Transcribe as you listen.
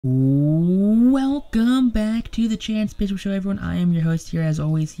Welcome back to the Chance Bishop Show, everyone. I am your host here, as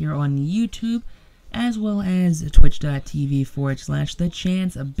always, here on YouTube, as well as twitch.tv/The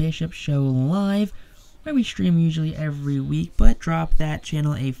Chance Bishop Show Live, where we stream usually every week, but drop that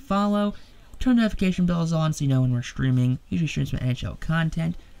channel a follow, turn notification bells on so you know when we're streaming. Usually stream some NHL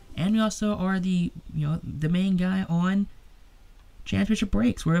content, and we also are the main guy on Chance Bishop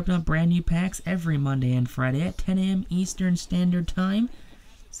Breaks. We're opening up brand new packs every Monday and Friday at 10 a.m. Eastern Standard Time.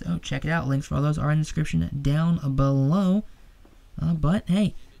 So check it out. Links for all those are in the description down below. But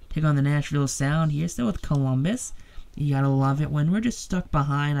hey, take on the Nashville Sound here, still with Columbus. You gotta love it when we're just stuck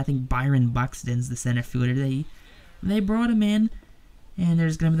behind. I think Byron Buxton's the center fielder. They brought him in, and they're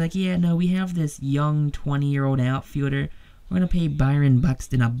just gonna be like, yeah, no, we have this young 20-year-old outfielder. We're gonna pay Byron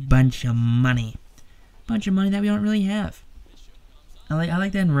Buxton a bunch of money. Bunch of money that we don't really have. I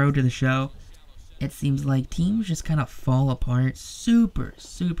like that in Road to the Show. It seems like teams just kind of fall apart super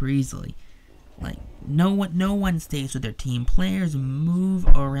easily. Like, no one stays with their team. Players move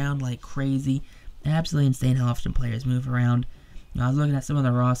around like crazy. Absolutely insane how often players move around. I was looking at some of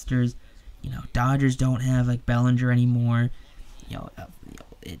the rosters. Dodgers don't have like Bellinger anymore.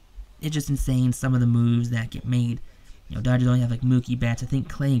 It's just insane some of the moves that get made. Dodgers only have like Mookie Betts. I think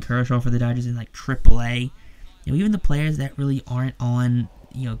Clay and Kershaw for the Dodgers in like AAA. Even the players that really aren't on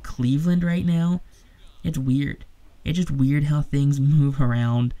Cleveland right now. It's weird. It's just weird how things move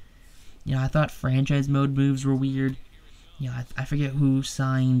around. I thought franchise mode moves were weird. I forget who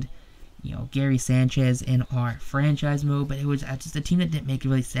signed, Gary Sanchez in our franchise mode, but it was just a team that didn't make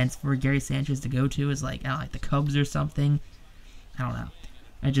really sense for Gary Sanchez to go to. It was like, like the Cubs or something. I don't know.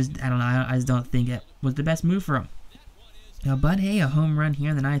 I don't know. I just don't think it was the best move for him. But hey, a home run here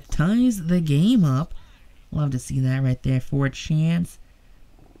in the ninth ties the game up. Love to see that right there for Chance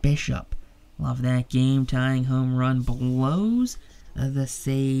Bishop. Love that game-tying home run. Blows the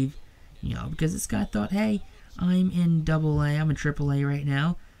save, because this guy thought, hey, I'm in AA, I'm in AAA right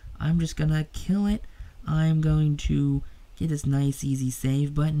now. I'm just going to kill it. I'm going to get this nice, easy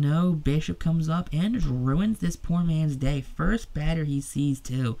save. But no, Bishop comes up and just ruins this poor man's day. First batter he sees,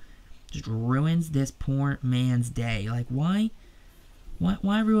 too. Just ruins this poor man's day. Like, why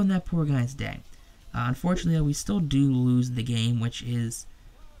ruin that poor guy's day? Unfortunately, we still do lose the game, which is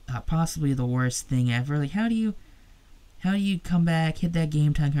possibly the worst thing ever. Like, how do you come back, hit that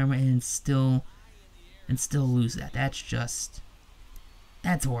game time camera, and still lose that? That's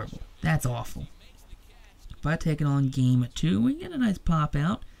horrible. That's awful. But taking on game 2, we get a nice pop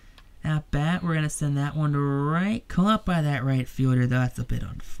out at bat. We're gonna send that one to right, caught by that right fielder. That's a bit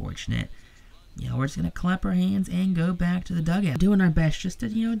unfortunate. We're just gonna clap our hands and go back to the dugout, doing our best just to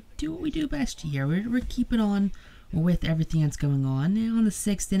do what we do best here. We're keeping on with everything that's going on. Now in the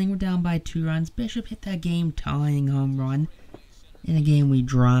 6th inning, we're down by 2 runs. Bishop hit that game-tying home run in a game we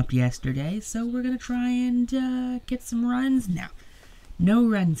dropped yesterday, so we're going to try and get some runs. Now, no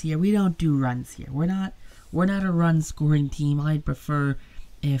runs here. We don't do runs here. We're not a run-scoring team. I'd prefer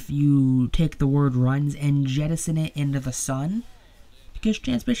if you take the word runs and jettison it into the sun, because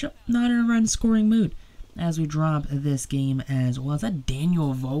Chance Bishop not in a run-scoring mood. As we drop this game as well. Is that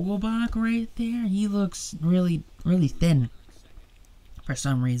Daniel Vogelbach right there? He looks really thin for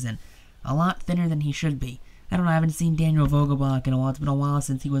some reason. A lot thinner than he should be. I don't know, I haven't seen Daniel Vogelbach in a while. It's been a while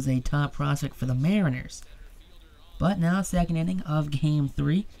since he was a top prospect for the Mariners. But now, 2nd inning of game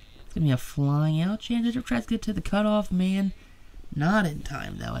 3. It's going to be a flying out. Chance tries to get to the cutoff man. Not in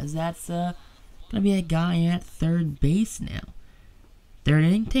time, though, as that's going to be a guy at 3rd base now. 3rd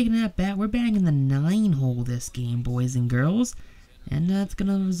inning, taking that bat. We're batting in the 9-hole this game, boys and girls. And that's going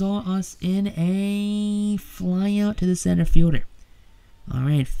to result us in a fly out to the center fielder.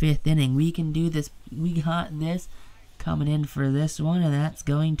 Alright, 5th inning. We can do this. We got this coming in for this one. And that's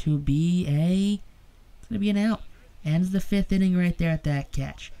going to be an out. Ends the 5th inning right there at that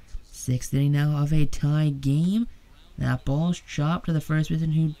catch. 6th inning now of a tie game. That ball's chopped to the first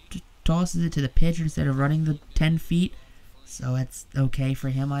baseman, who tosses it to the pitcher instead of running the 10 feet. So it's okay for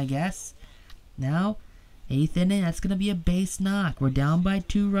him, I guess. Now, 8th inning, that's going to be a base knock. We're down by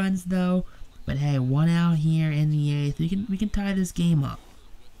 2 runs, though. But hey, 1 out here in the 8th. We can tie this game up.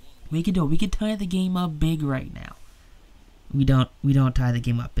 We can do it. We can tie the game up big right now. We don't tie the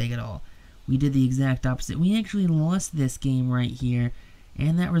game up big at all. We did the exact opposite. We actually lost this game right here.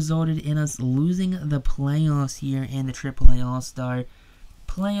 And that resulted in us losing the playoffs here in the AAA All-Star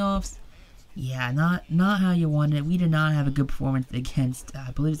playoffs. Yeah, not how you wanted it. We did not have a good performance against,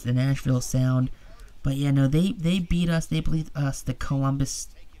 I believe it's the Nashville Sound. But yeah, no, they beat us. They beat us, the Columbus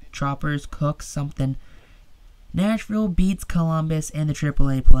Choppers, Cooks, something. Nashville beats Columbus in the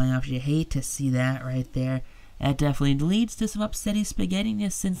AAA playoffs. You hate to see that right there. That definitely leads to some upsetting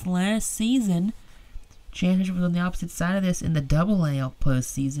spaghettiness since last season. Championship was on the opposite side of this in the AA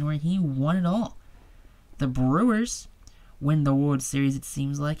postseason where he won it all. The Brewers win the World Series, it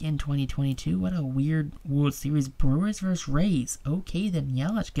seems like, in 2022. What a weird World Series. Brewers versus Rays. Okay, then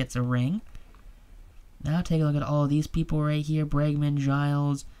Yelich gets a ring. Now take a look at all of these people right here. Bregman,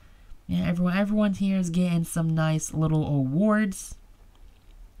 Giles. Yeah, everyone here is getting some nice little awards.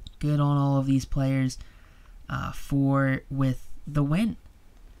 Good on all of these players with the win.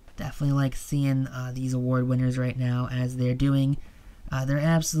 Definitely like seeing these award winners right now as they're doing their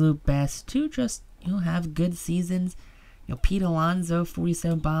absolute best to just have good seasons. Pete Alonso,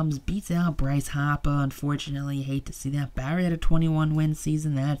 47 bombs, beats out Bryce Harper. Unfortunately, hate to see that. Barry had a 21-win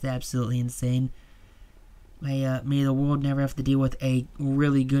season. That's absolutely insane. May the world never have to deal with a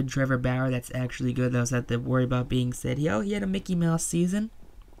really good Trevor Bauer that's actually good. Those have to worry about being said, he had a Mickey Mouse season.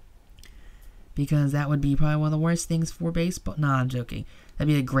 Because that would be probably one of the worst things for baseball. No, I'm joking.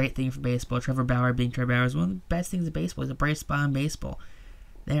 That'd be a great thing for baseball. Trevor Bauer being Trevor Bauer is one of the best things in baseball. He's a bright spot in baseball.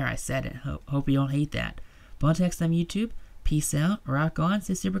 There, I said it. Hope you don't hate that. But until next time, YouTube, peace out, rock on,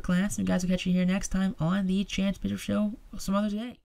 stay super class, and guys will catch you here next time on the Championship Show some other day.